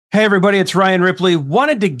Hey, everybody, it's Ryan Ripley.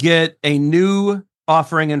 Wanted to get a new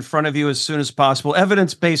offering in front of you as soon as possible,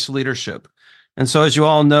 evidence-based leadership. And so, as you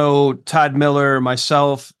all know, Todd Miller,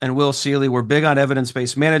 myself, and Will Seeley, we're big on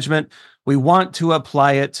evidence-based management. We want to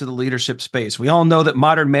apply it to the leadership space. We all know that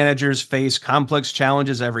modern managers face complex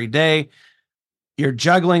challenges every day. You're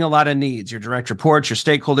juggling a lot of needs, your direct reports, your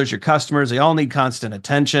stakeholders, your customers, they all need constant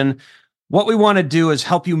attention. What we want to do is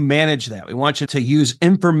help you manage that. We want you to use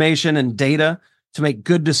information and data to make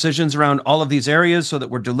good decisions around all of these areas so that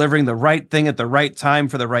we're delivering the right thing at the right time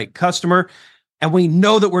for the right customer. And we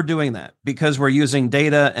know that we're doing that because we're using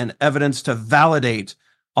data and evidence to validate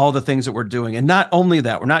all the things that we're doing. And not only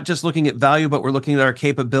that, we're not just looking at value, but we're looking at our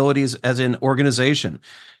capabilities as an organization.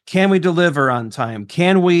 Can we deliver on time?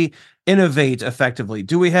 Can we innovate effectively?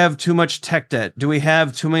 Do we have too much tech debt? Do we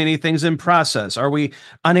have too many things in process? Are we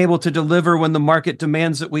unable to deliver when the market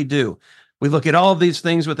demands that we do? We look at all of these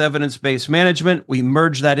things with evidence-based management. We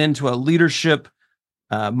merge that into a leadership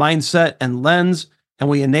mindset and lens, and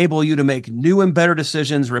we enable you to make new and better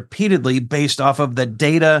decisions repeatedly based off of the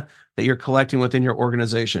data that you're collecting within your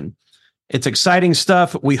organization. It's exciting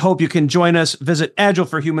stuff. We hope you can join us. Visit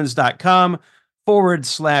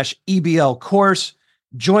agileforhumans.com/EBL course.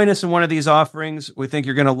 Join us in one of these offerings. We think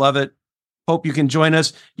you're going to love it. Hope you can join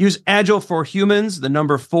us. Use Agile for Humans, the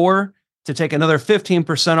number 4, to take another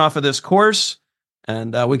 15% off of this course.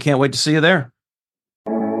 And we can't wait to see you there.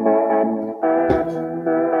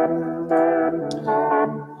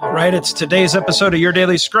 All right, it's today's episode of Your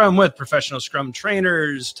Daily Scrum with professional Scrum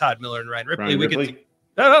trainers, Todd Miller and Ryan Ripley.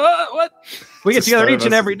 What? We get together each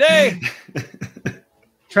and every day.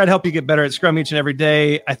 Try to help you get better at Scrum each and every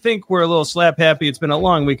day. I think we're a little slap happy. It's been a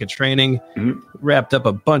long week of training. Wrapped up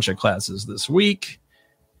a bunch of classes this week,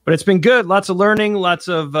 but it's been good. Lots of learning, lots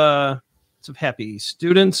of happy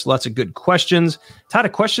students, lots of good questions.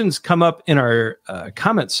 Todd, questions come up in our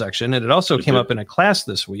comment section, and it also came up in a class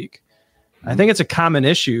this week. I think it's a common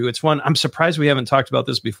issue. It's one I'm surprised we haven't talked about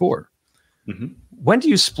this before. When do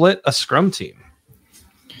you split a Scrum team?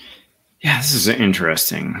 Yeah, this is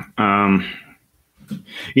interesting.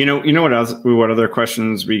 You know what else? What other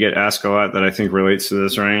questions we get asked a lot that I think relates to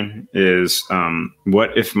this, Ryan, is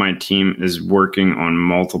what if my team is working on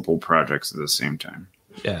multiple projects at the same time?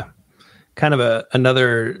 Yeah, kind of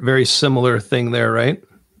another very similar thing there, right?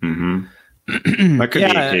 That could be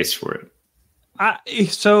a case for it.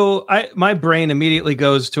 My brain immediately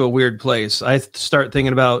goes to a weird place. I start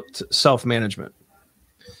thinking about self-management.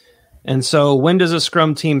 And so when does a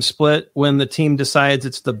Scrum team split? When the team decides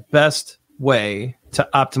it's the best way to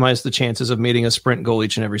optimize the chances of meeting a sprint goal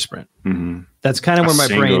each and every sprint. That's kind of where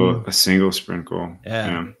brain... A single sprint goal.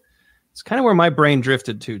 Yeah. It's kind of where my brain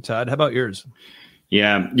drifted to, Todd. How about yours?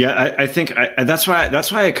 Yeah. I think that's why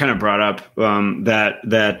I kind of brought up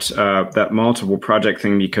that multiple project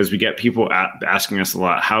thing, because we get people asking us a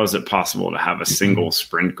lot, how is it possible to have a single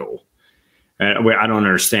sprint goal? I don't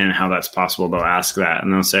understand how that's possible. They'll ask that,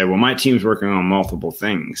 and they'll say, well, my team's working on multiple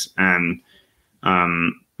things. And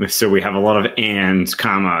so we have a lot of ands,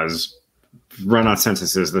 commas, run-on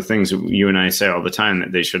sentences, the things that you and I say all the time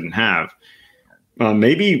that they shouldn't have.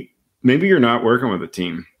 Maybe you're not working with a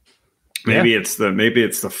team. Maybe it's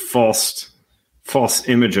the false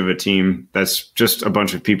image of a team that's just a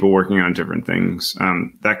bunch of people working on different things.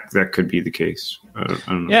 That could be the case. I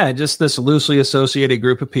don't know. Yeah, just this loosely associated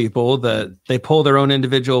group of people that they pull their own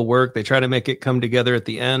individual work. They try to make it come together at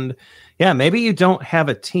the end. Yeah, maybe you don't have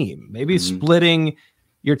a team. Maybe splitting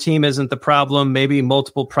your team isn't the problem. Maybe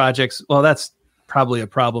multiple projects. Well, that's probably a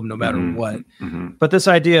problem no matter what. But this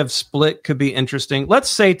idea of split could be interesting. Let's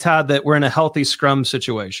say, Todd, that we're in a healthy Scrum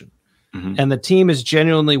situation. And the team is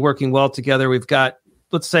genuinely working well together. We've got,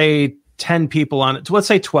 let's say, 10 people on it. Let's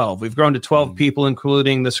say 12. We've grown to 12 people,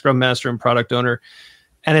 including the Scrum Master and product owner.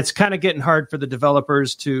 And it's kind of getting hard for the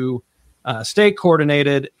developers to stay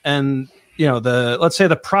coordinated. And, let's say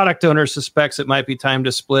the product owner suspects it might be time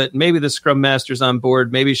to split. Maybe the Scrum Master's on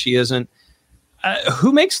board. Maybe she isn't.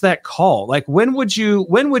 Who makes that call? Like, when would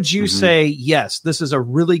you say, yes, this is a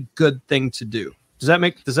really good thing to do? Does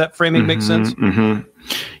that framing make sense?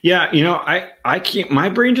 Yeah, I keep, my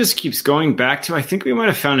brain just keeps going back to, I think we might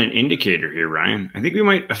have found an indicator here, Ryan. I think we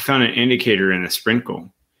might have found an indicator in the sprint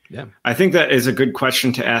goal. Yeah. I think that is a good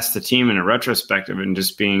question to ask the team in a retrospective, and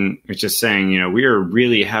just saying, we are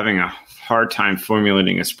really having a hard time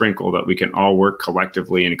formulating a sprint goal that we can all work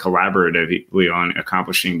collectively and collaboratively on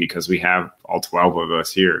accomplishing, because we have all 12 of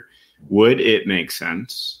us here. Would it make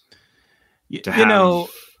sense to have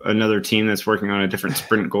another team that's working on a different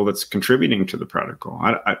sprint goal that's contributing to the product goal?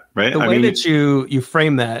 Right? The way that you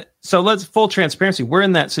frame that. So let's full transparency. We're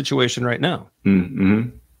in that situation right now.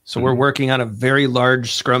 So we're working on a very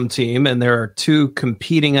large Scrum team, and there are two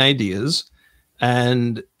competing ideas.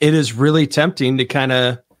 And it is really tempting to kind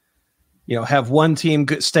of, have one team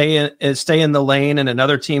stay in the lane, and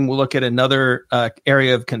another team will look at another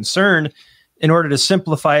area of concern in order to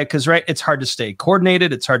simplify it. Because it's hard to stay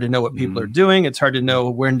coordinated. It's hard to know what people are doing. It's hard to know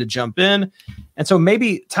when to jump in. And so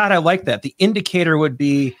maybe, Todd, I like that. The indicator would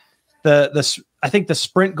be I think the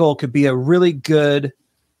sprint goal could be a really good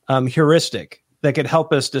heuristic that could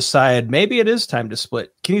help us decide maybe it is time to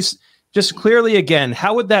split. Can you just clearly again,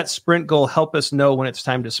 how would that sprint goal help us know when it's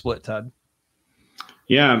time to split, Todd?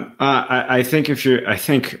 Yeah, I think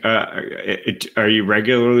are you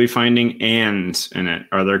regularly finding ands in it?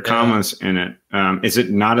 Are there commas in it? Is it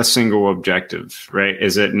not a single objective, right?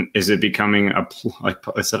 Is it becoming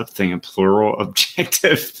is that a thing, a plural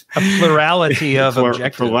objective? A plurality of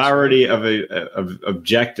objectives. Plurality of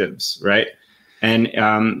objectives, right?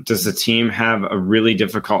 And does the team have a really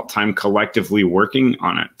difficult time collectively working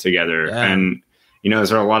on it together? Yeah. And is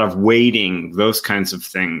there a lot of waiting, those kinds of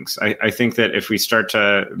things? I think that if we start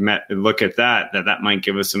to look at that might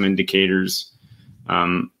give us some indicators.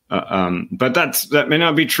 But that may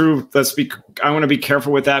not be true. I want to be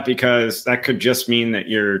careful with that, because that could just mean that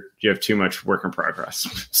you have too much work in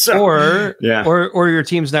progress. So, or your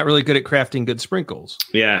team's not really good at crafting good sprint goals.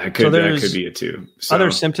 Yeah, that could be it too. So.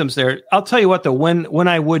 Other symptoms there. I'll tell you what, though, when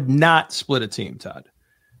I would not split a team, Todd,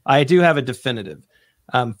 I do have a definitive.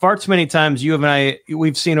 Far too many times you and I,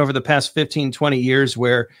 we've seen over the past 15, 20 years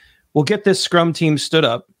where we'll get this Scrum team stood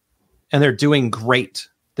up and they're doing great.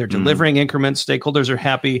 They're delivering increments. Stakeholders are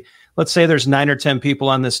happy. Let's say there's 9 or 10 people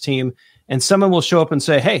on this team, and someone will show up and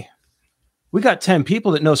say, hey, we got 10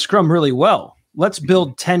 people that know Scrum really well. Let's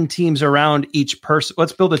build 10 teams around each person.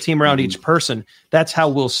 Let's build a team around each person. That's how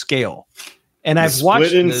we'll scale. And I've watched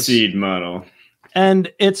split and seed model,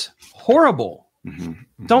 and it's horrible.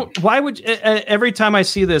 Why would every time I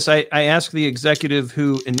see this, I ask the executive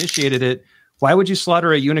who initiated it, why would you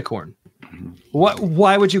slaughter a unicorn?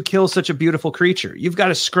 Why would you kill such a beautiful creature? You've got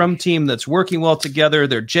a Scrum team that's working well together.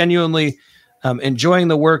 They're genuinely enjoying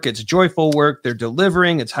the work. It's joyful work. They're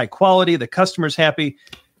delivering. It's high quality. The customer's happy.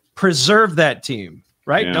 Preserve that team,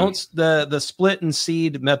 right? Yeah. Don't the split and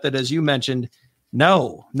seed method, as you mentioned.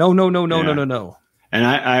 No. And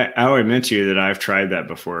I would admit to you that I've tried that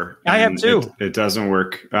before. I have too. It doesn't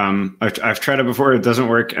work. I've tried it before. It doesn't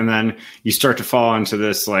work. And then you start to fall into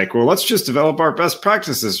this let's just develop our best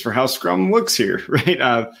practices for how Scrum looks here,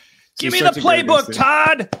 right? Give me the playbook,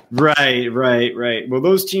 Todd. Right. Well,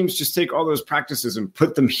 those teams just take all those practices and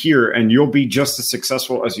put them here, and you'll be just as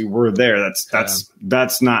successful as you were there.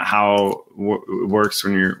 That's not how it works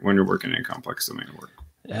when you're working in complex domain work.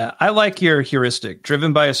 Yeah, I like your heuristic,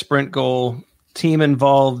 driven by a sprint goal. Team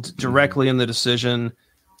involved directly in the decision.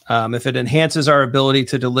 If it enhances our ability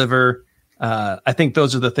to deliver, I think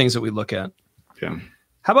those are the things that we look at. Yeah.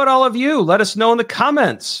 How about all of you? Let us know in the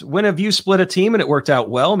comments. When have you split a team and it worked out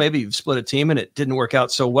well? Maybe you've split a team and it didn't work out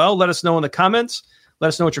so well. Let us know in the comments. Let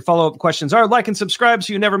us know what your follow-up questions are. Like and subscribe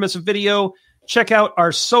so you never miss a video. Check out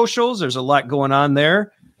our socials. There's a lot going on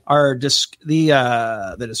there.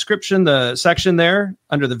 The description, the section there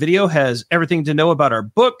under the video has everything to know about our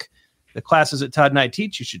book. The classes that Todd and I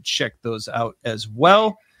teach, you should check those out as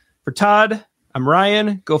well. For Todd, I'm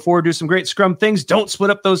Ryan. Go forward, do some great Scrum things. Don't split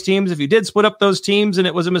up those teams. If you did split up those teams and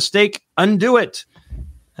it was a mistake, undo it.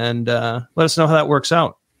 And let us know how that works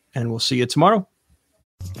out. And we'll see you tomorrow.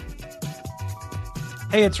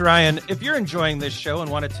 Hey, it's Ryan. If you're enjoying this show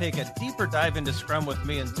and want to take a deeper dive into Scrum with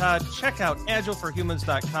me and Todd, check out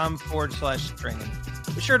agileforhumans.com/training.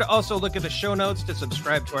 Be sure to also look at the show notes to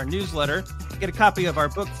subscribe to our newsletter, get a copy of our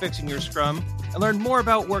book, Fixing Your Scrum, and learn more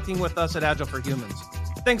about working with us at Agile for Humans.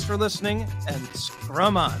 Thanks for listening, and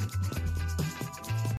Scrum on.